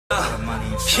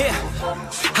Yeah,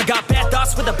 I got bad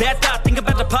thoughts with a bad thought. Think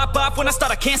about to pop off when I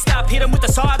start, I can't stop. Hit them with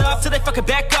the sawed off till they fucking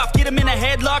back off. Get them in a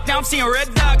headlock, now I'm seeing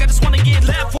red dog. I just wanna get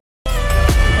left.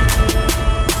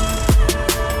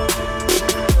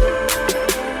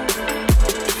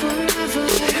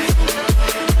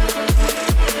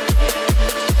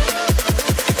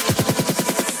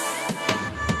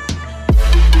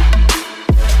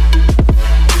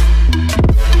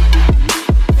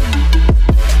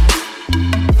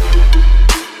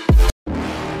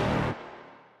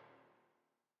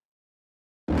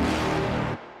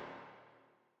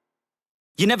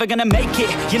 You're never gonna make it,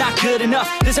 you're not good enough.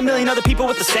 There's a million other people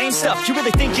with the same stuff. You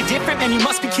really think you're different? Man, you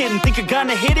must be kidding. Think you're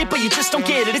gonna hit it, but you just don't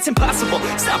get it. It's impossible,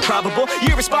 it's not probable,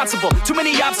 you're irresponsible. Too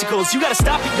many obstacles, you gotta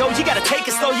stop it, yo. You gotta take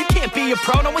it slow, you can't be a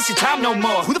pro. Don't waste your time no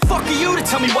more. Who the fuck are you to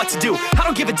tell me what to do? I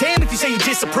don't give a damn if you say you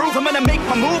disapprove. I'm gonna make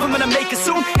my move, I'm gonna make it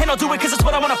soon. And I'll do it cause it's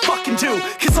what I wanna fucking do.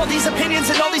 Cause all these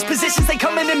opinions and all these positions, they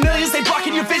come in millions, they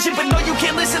blocking your vision. But no, you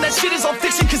can't listen, that shit is all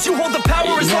fiction. Cause you hold the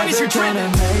power as long as you're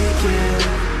driven.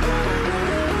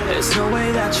 There's no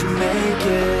way that you make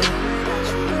it.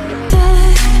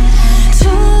 Back to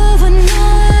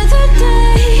another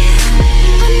day,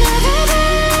 another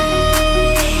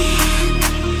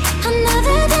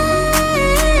day.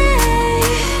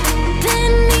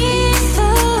 Beneath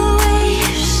the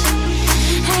waves,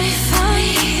 I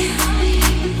find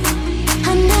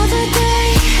another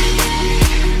day,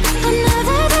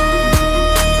 another day,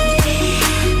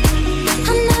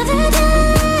 another day.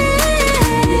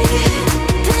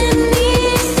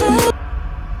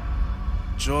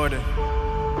 Jordan.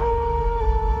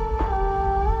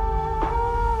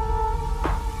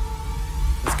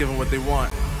 Let's give them what they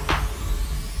want.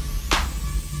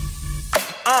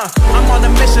 I'm on a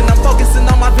mission, I'm focusing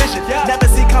on my vision. Never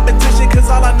see competition, cause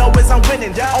all I know is I'm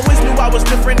winning. Always knew I was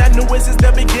different, I knew it since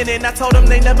the beginning. I told them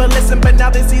they never listen, but now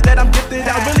they see that I'm gifted.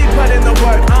 I really put in the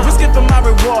work, risking for my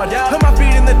reward. Put my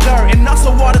feet in the dirt, and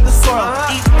also water the soil.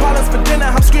 Eat problems for dinner,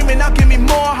 I'm screaming out, give me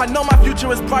more. I know my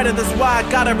future is brighter, that's why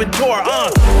I gotta endure.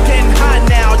 Getting hot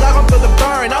now, y'all gon' feel the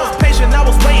burn. I was patient, I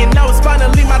was waiting, now it's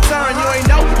finally my turn. You ain't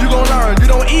know, you gon' learn. You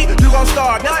don't eat, you gon'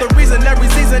 starve. That's the reason every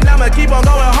season I'ma keep on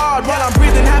going hard. While I'm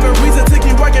breathing, having reason to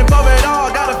keep working for it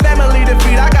all. Got a family to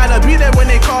feed, I gotta be there when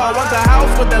they call. Want the house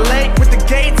with the lake, with the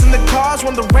gates and the cars.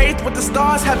 Want the wraith with the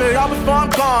stars, have it all before I'm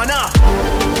gone.